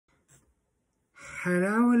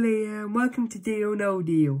Hello, Liam. Welcome to Deal No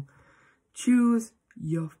Deal. Choose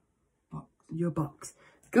your box.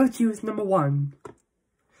 Go choose number 1.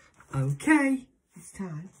 Okay, it's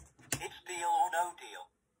time. It's Deal or No Deal.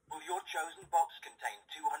 Will your chosen box contain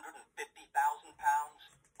 £250,000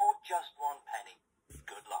 or just 1 penny?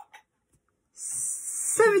 Good luck.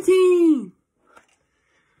 17.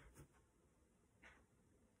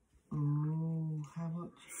 Oh, how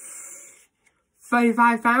much?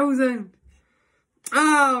 35,000.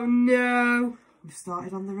 Oh no. We've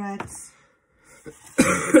started on the reds.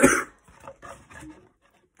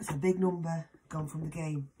 That's a big number gone from the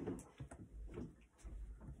game.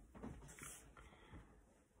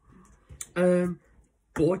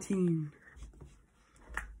 14.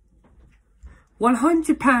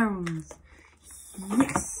 £100.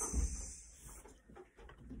 Yes.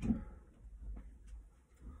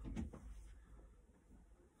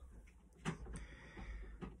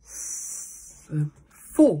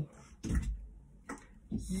 4.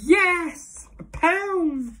 Yes,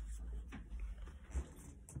 £1.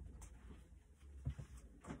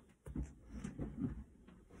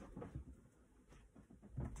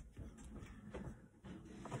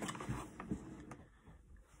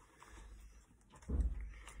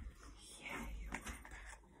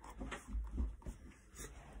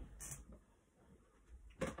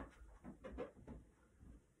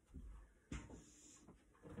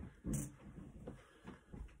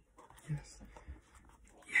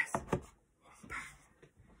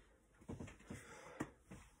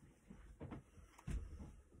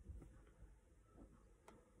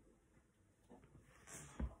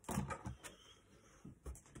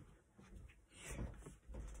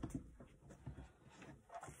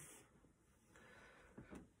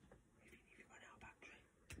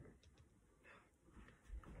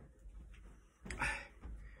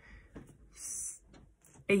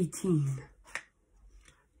 18.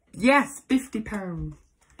 Yes, £50.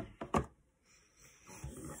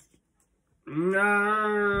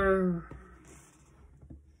 No.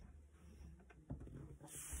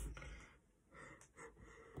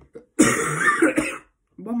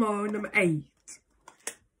 One more, number 8.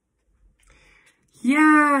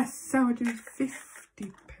 Yes,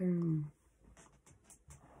 £750.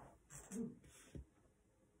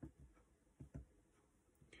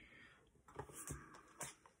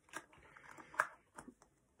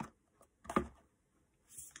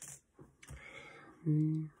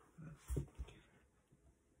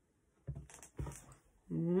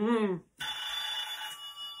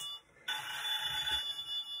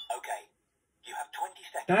 Okay, you have 20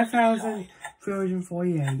 seconds.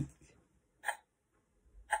 9,348.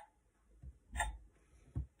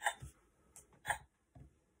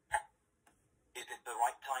 Is it the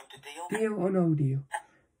right time to deal? Deal or no deal?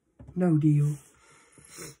 No deal.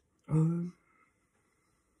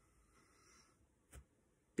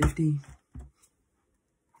 15.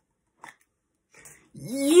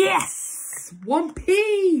 Yes!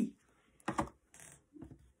 1p!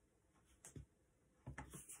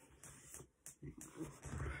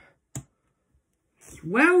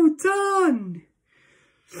 Well done!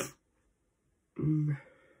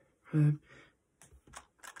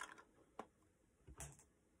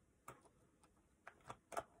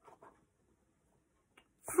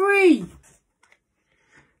 3!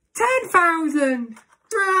 10,000!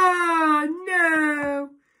 Ah, no!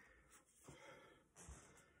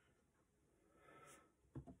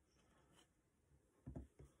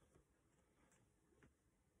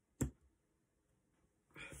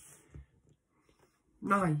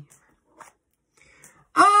 Nine.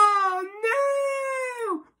 Oh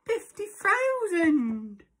no!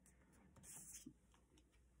 50,000!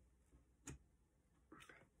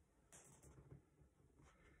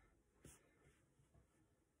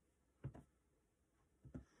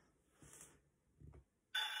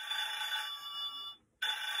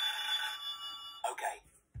 Okay,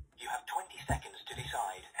 you have 20 seconds to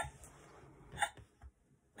decide.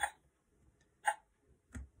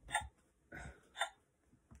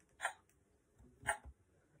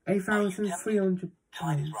 8,300.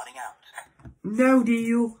 Time is running out. No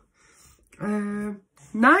deal.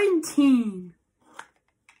 19.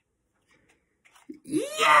 Yay!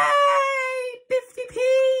 50p!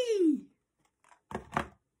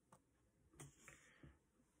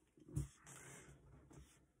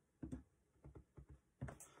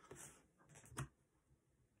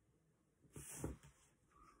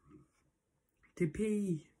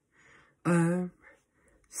 p.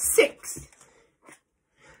 6.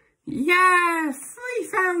 Yeah,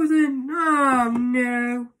 3,000. Oh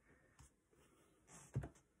no.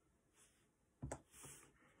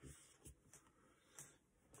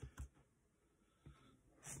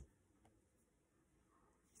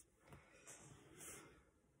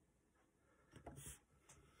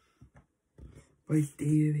 Wait,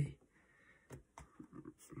 dearie.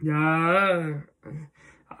 Yeah.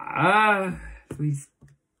 Please.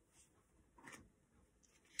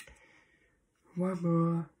 One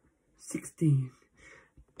more. 16.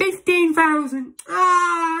 15,000.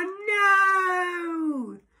 Oh,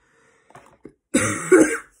 no.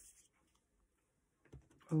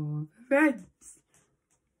 Oh, the reds.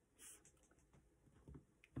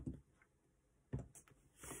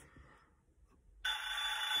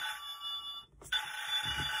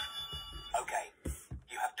 Okay,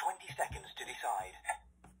 you have 20 seconds to decide.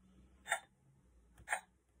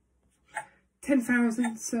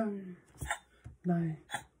 10,000, so 9.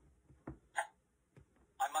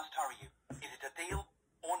 I must hurry you. Is it a deal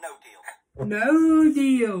or no deal? No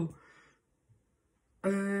deal.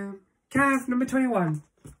 Cav number 21.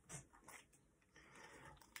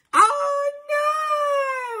 Oh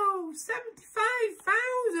no!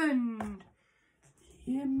 75,000.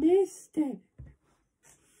 You missed it.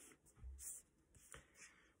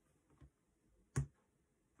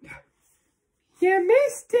 You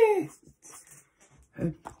missed it.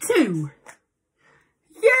 2.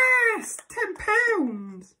 Yes,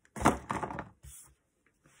 £10.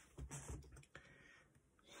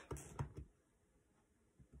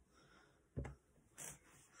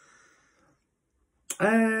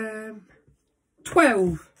 Um,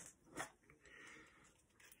 12.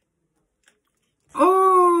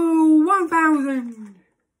 Oh, 1,000.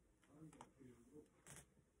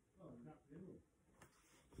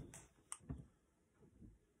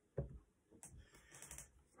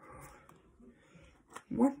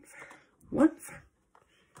 One.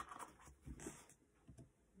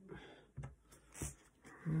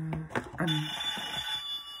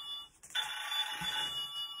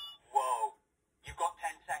 Whoa, you've got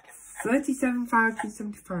 10 seconds.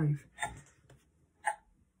 37,575.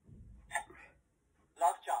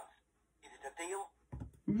 Last chance. Is it a deal?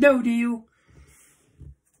 No deal.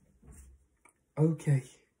 Okay.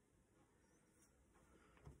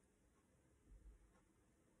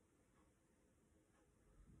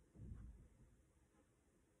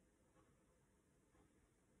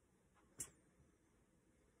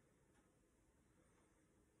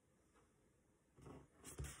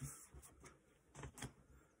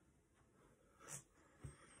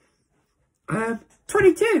 Um,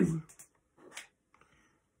 22.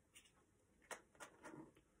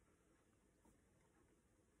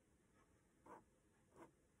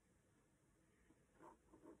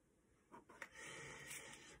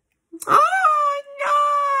 Oh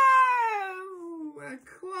no! A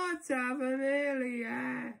quarter of a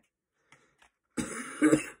million.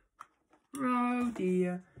 Oh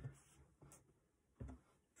dear.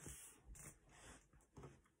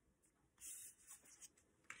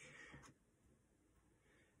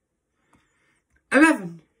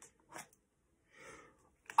 $11.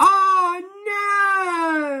 Oh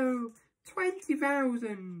no!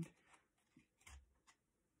 20,000.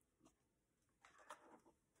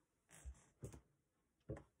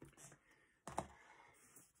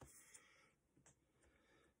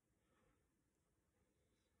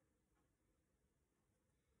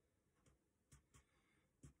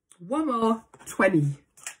 One more. 20.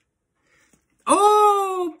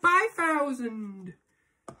 Oh, 5,000.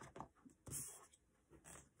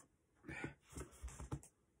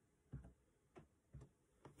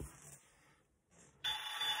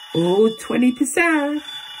 Oh, 20%. Okay,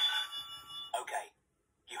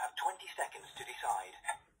 you have 20 seconds to decide.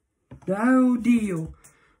 No deal.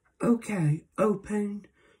 Okay, open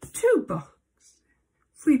 3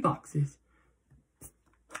 boxes.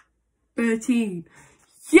 13.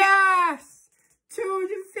 Yes!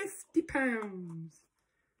 £250.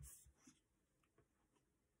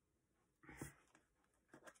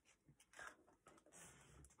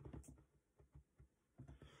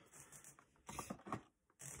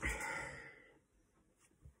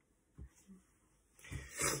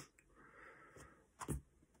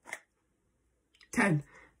 £10.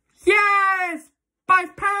 Yes! £5.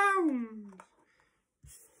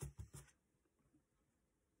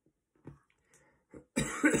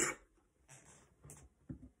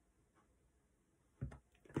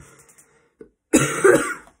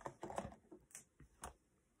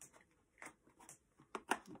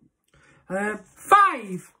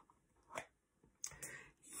 £5.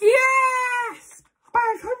 Yes!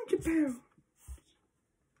 £500.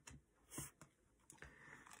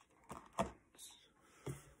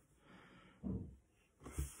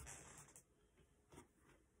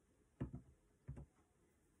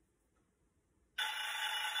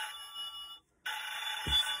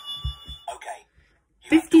 Okay, you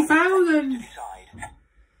have 50,000. 20 seconds to decide.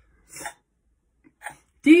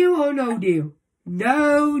 Deal or no deal?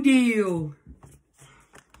 No deal.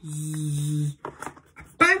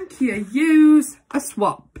 Bank here, use a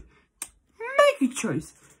swap. Make a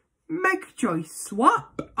choice. Make a choice.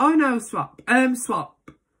 Swap. Oh no, swap.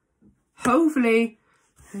 Swap. Hopefully.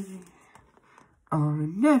 Oh,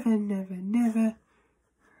 never, never, never.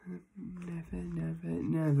 Never, never,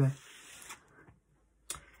 never.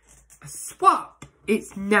 A swap.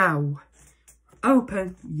 It's now.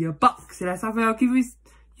 Open your box. Let's have I'll give you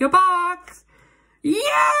your box. Yay!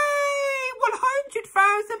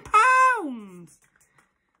 £100,000.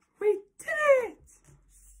 We did it.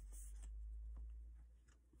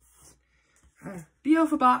 The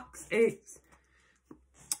other box. It's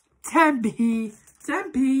 10p.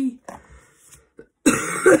 10p.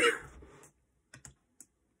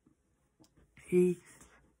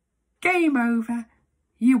 Game over.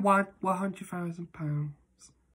 You won £100,000.